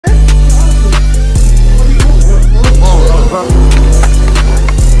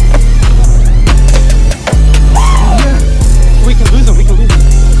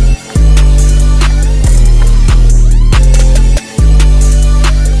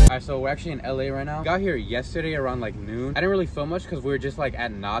Alright, so we're actually in LA right now. Got here yesterday around like noon. I didn't really film much because we were just like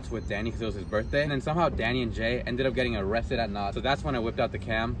at Knott's with Danny because it was his birthday. And then somehow Danny and Jay ended up getting arrested at Knott's. So that's when I whipped out the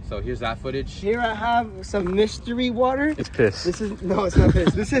cam. So here's that footage. Here I have some mystery water. It's piss. This is, no, it's not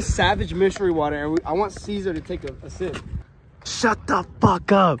piss. This is Savage mystery water. And I want Caesar to take a sip. Shut the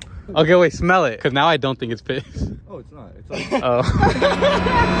fuck up. Okay, wait, smell it. Because now I don't think it's piss. Oh, it's not. It's like... Oh.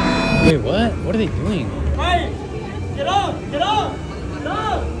 Wait, what? What are they doing? Hey! Get up! Get up! Get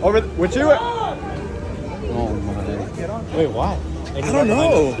up! Over with you? Oh my. Wait, why? I don't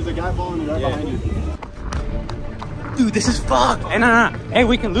know. There's a guy following you right behind you. Dude, this is fucked. Hey, no. Hey,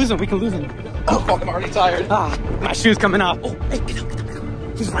 we can lose him. We can lose him. Oh, fuck, I'm already tired. Ah, my shoe's coming off. Oh, hey, get up.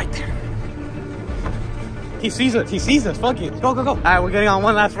 He's right there. He sees us. He sees us. Fuck it. Go. All right, we're getting on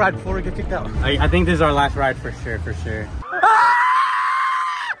one last ride before we get kicked out. I think this is our last ride for sure.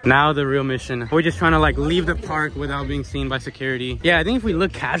 Now the real mission. We're just trying to like leave the park without being seen by security. Yeah, I think if we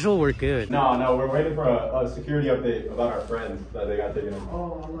look casual, we're good. No, we're waiting for a security update about our friends that they got taken in.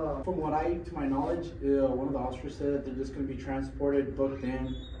 From to my knowledge, one of the officers said they're just going to be transported, booked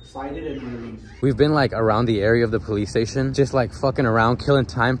in, cited, and released. We've been like around the area of the police station, just like fucking around, killing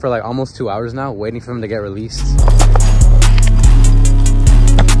time for like almost 2 hours now, waiting for them to get released.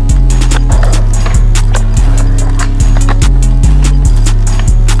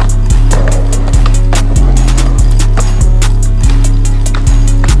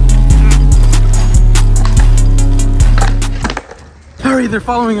 Hurry, they're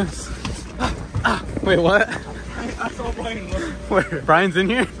following us. Wait, what? I saw Brian. Where? Brian's in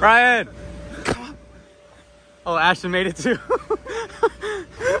here? Brian! Come on. Oh, Ashton made it too.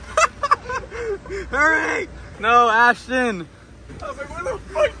 Hurry! No, Ashton! I was like, where the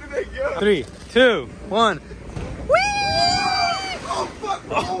fuck did they go? 3, 2, 1.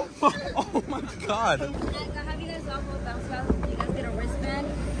 Oh, fuck! Oh my god. Have you guys all bounce house? You guys get a wristband?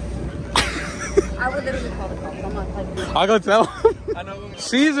 I would literally call the cops. I'm not like... I'll go tell him. I know him.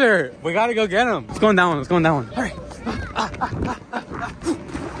 Caesar! We gotta go get him. Let's go on that one. Let's go on that one. Hurry.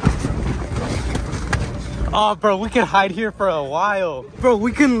 Oh, bro, we can hide here for a while. Bro,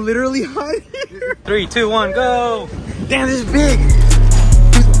 we can literally hide here. 3, 2, 1, go. Damn, this is big.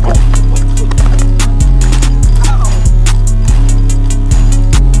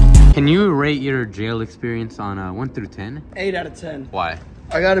 Can you rate your jail experience on 1 through 10? 8 out of 10. Why?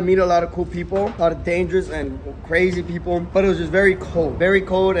 I got to meet a lot of cool people, a lot of dangerous and crazy people, but it was just very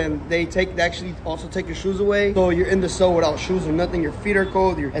cold, and they actually also take your shoes away. So you're in the cell without shoes or nothing, your feet are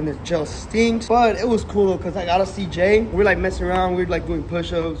cold, and the jail stinks. But it was cool because I got to see Jay. We were like messing around, we were like doing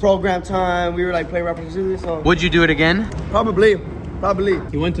push-ups, program time, we were like playing rappers. So Would you do it again? Probably.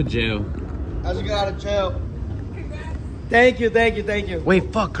 He went to jail. How'd you get out of jail? Thank you.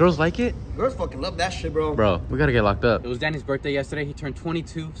 Wait, fuck, girls like it? Girls fucking love that shit, bro. Bro, we gotta get locked up. It was Danny's birthday yesterday. He turned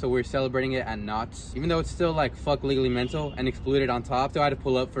 22, so we were celebrating it at Knott's. Even though it's still like fuck legally mental and excluded on top, so I had to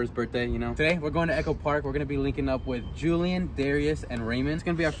pull up for his birthday, you know. Today, we're going to Echo Park. We're gonna be linking up with Julian, Darius, and Raymond. It's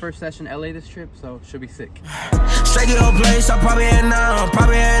gonna be our first session in LA this trip, so it should be sick. Straight to your place, I probably head now,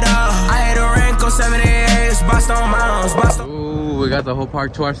 probably head out. I had a rank on 78, Boston Mounds, Boston. Ooh, we got the whole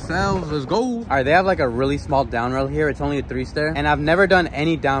park to ourselves. Let's go. All right, they have like a really small down rail here. It's only a 3-stair, and I've never done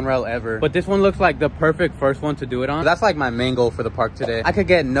any down rail ever, but this one looks like the perfect first one to do it on. So that's like my main goal for the park today. I could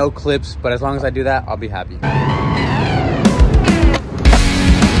get no clips, but as long as I do that, I'll be happy.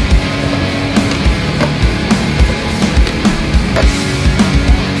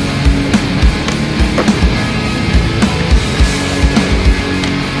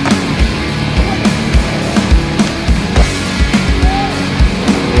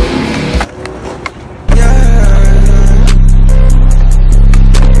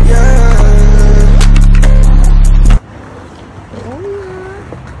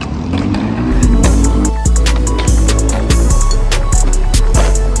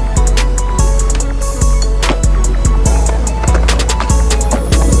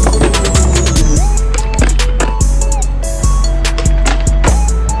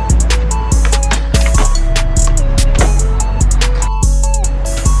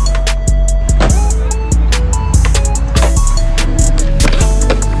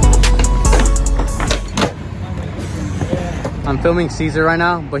 I'm filming Caesar right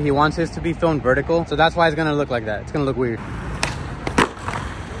now, but he wants his to be filmed vertical, so that's why it's gonna look like that. It's gonna look weird.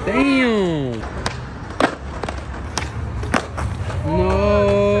 Damn!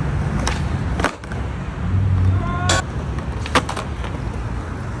 No!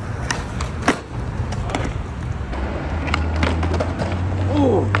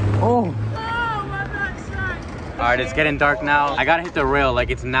 Oh! Oh! All right, it's getting dark now. I gotta hit the rail, like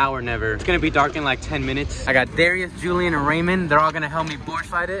it's now or never. It's gonna be dark in like 10 minutes. I got Darius, Julian, and Raymond. They're all gonna help me board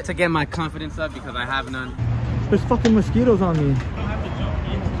fight it to get my confidence up because I have none. There's fucking mosquitoes on me.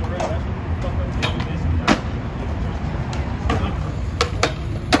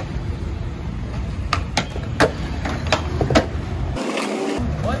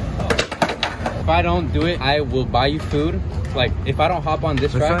 If I don't do it, I will buy you food. Like, if I don't hop on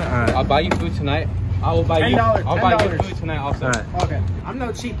this track, right. I'll buy you food tonight. I will buy you. I'll buy you food tonight also. Right. Okay. I'm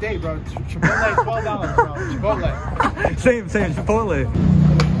no cheap date, bro. Chipotle, $12, bro. Chipotle. Same, Chipotle.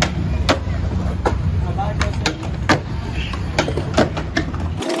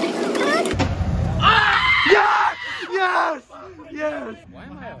 Yes! Why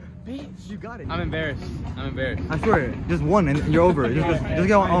am I a bitch? You got it. I'm embarrassed. I swear, just one and you're over. Just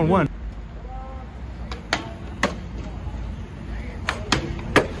get on one.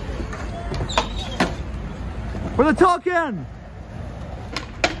 For the tall can!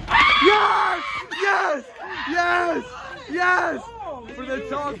 Yes! Yes! Yes! Yes! For the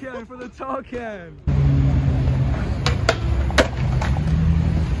tall can! For the tall can!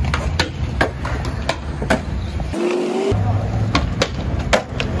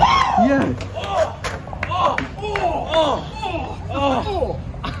 Yes!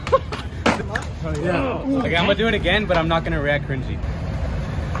 Okay, I'm gonna do it again, but I'm not gonna react cringy.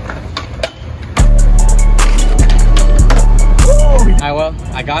 Alright, well,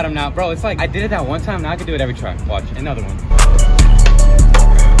 I got him now. Bro, it's like, I did it that one time, now I can do it every try. Watch, another one.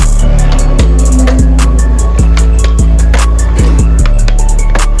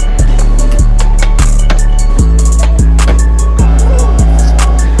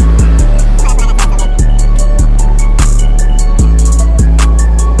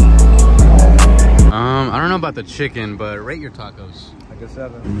 I don't know about the chicken, but rate your tacos. Like a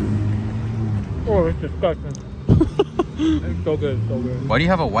 7. Oh, it's disgusting. It's so good, so good. Why do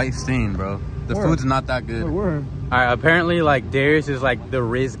you have a white stain, bro? The food's not that good. Alright, apparently, like, Darius is like the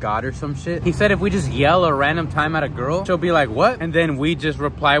Riz God or some shit. He said if we just yell a random time at a girl, she'll be like, what? And then we just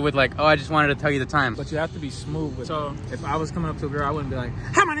reply with like, oh, I just wanted to tell you the time. But you have to be smooth with it. So if I was coming up to a girl, I wouldn't be like,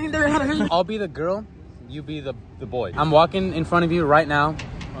 how my name Darius? I'll be the girl, you be the boy. I'm walking in front of you right now.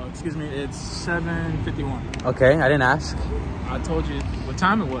 Oh, excuse me, it's 7:51. Okay, I didn't ask. I told you what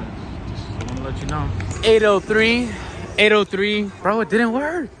time it was. Just want to let you know. 8:03. Bro, it didn't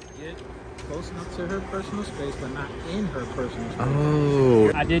work. Get close enough to her personal space, but not in her personal space. Oh.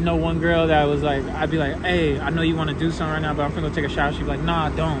 I did know one girl that was like, I'd be like, hey, I know you want to do something right now, but I'm finna go take a shower. She'd be like, nah,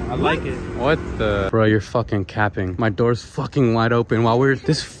 don't. I like it. What the? Bro, you're fucking capping. My door's fucking wide open while we're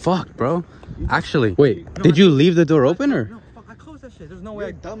this fucked, bro. Actually, wait, did you leave the door open or? No, fuck, I closed that shit. There's no way.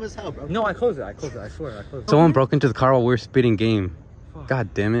 You're dumb as hell, bro. No, I closed it. I swear, I closed it. Someone broke into the car while we were spitting game.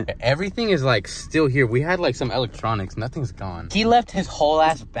 God damn it. Everything is like still here. We had like some electronics. Nothing's gone. He left his whole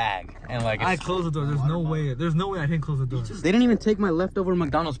ass bag. And like I closed the door. There's no way. There's no way I didn't close the door. They didn't even take my leftover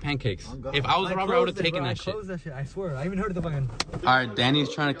McDonald's pancakes. If I was a robber, I would have taken that shit. I closed that shit. I swear. I even heard the fucking. Alright, Danny's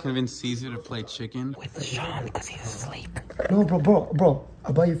trying to convince Caesar to play chicken with Sean because he's asleep. No, bro.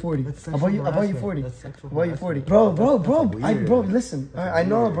 I'll buy you 40. I'll buy you 40. I'll buy you 40. Bro. Bro, listen. I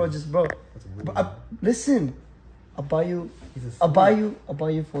know, bro. Just bro. Listen. I'll buy you 40. I'll buy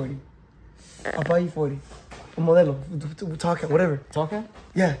you 40. A modelo. Talking, whatever. Talking?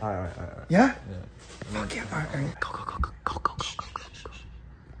 Yeah. Alright. Yeah? Fuck yeah. Alright. Go.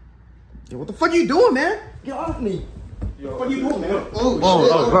 Yo, what the fuck are you doing, man? Get off me. Yo, what are you doing, man?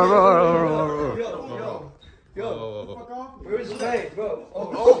 Yo. Fuck off. Where's the bank, bro?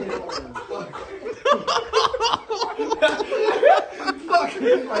 Fuck. The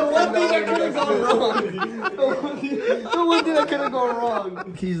one thing that could have gone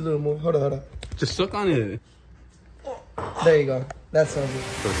wrong. Keys a little more. Hold on. Just suck on it. There you go. That's something.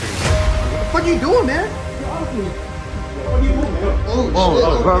 What the fuck are you doing, man? Get off me. What are you doing,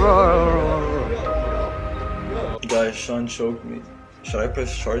 man? Guys, Sean choked me. Should I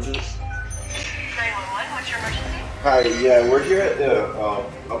press charges? 911, what's your emergency? Hi, yeah, we're here at the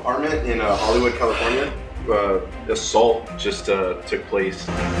apartment in Hollywood, California. Assault just took place.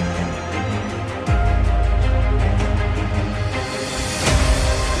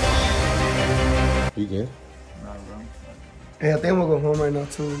 You good? Nah, bro. Hey, I think I'm gonna go home right now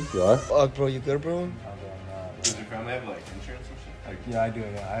too. You are? Fuck, bro, you good, bro? Does your family have like insurance or shit? Yeah, I do.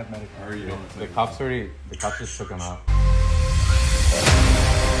 Yeah, I have medical. Or are you doing The cops just took him out.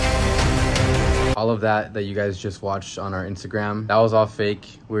 All of that you guys just watched on our Instagram, that was all fake.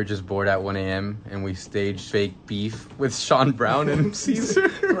 We were just bored at 1 a.m. and we staged fake beef with Sean Brown and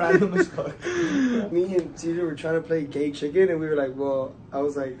Caesar. Random as fuck. Me and Caesar were trying to play gay chicken, and we were like, well, I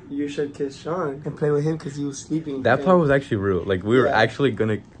was like, you should kiss Sean and play with him because he was sleeping. That part was actually real. Like, we were actually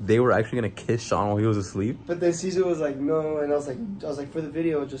gonna, they were actually gonna kiss Sean while he was asleep. But then Caesar was like, no, and I was like, for the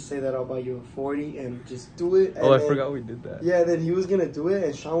video, just say that I'll buy you a 40 and just do it. And oh, I then, forgot we did that. Yeah, then he was gonna do it,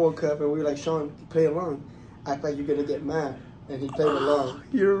 and Sean woke up, and we were like, Sean, play along. Act like you're gonna get mad. And he played along.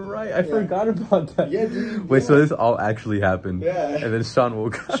 You're right. I forgot about that. Yeah, dude. Wait, so this all actually happened? Yeah. And then Sean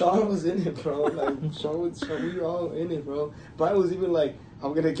woke up. Sean was in it, bro. Like, we were all in it, bro. Brian was even like,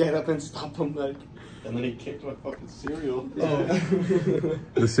 I'm gonna get up and stop him, like. And then he kicked my fucking cereal. Yeah.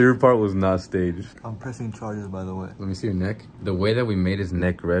 The cereal part was not staged. I'm pressing charges, by the way. Let me see your neck. The way that we made his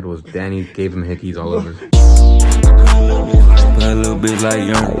neck red was Danny gave him hickeys all over. That little bitch like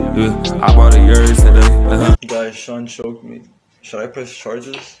young. I bought a yours today. Guys, Sean choked me. Should I press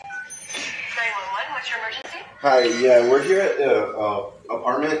charges? 911, what's your emergency? Hi, yeah, we're here at the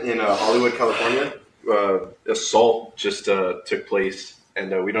apartment in Hollywood, California. Assault just took place,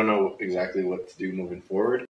 and we don't know exactly what to do moving forward.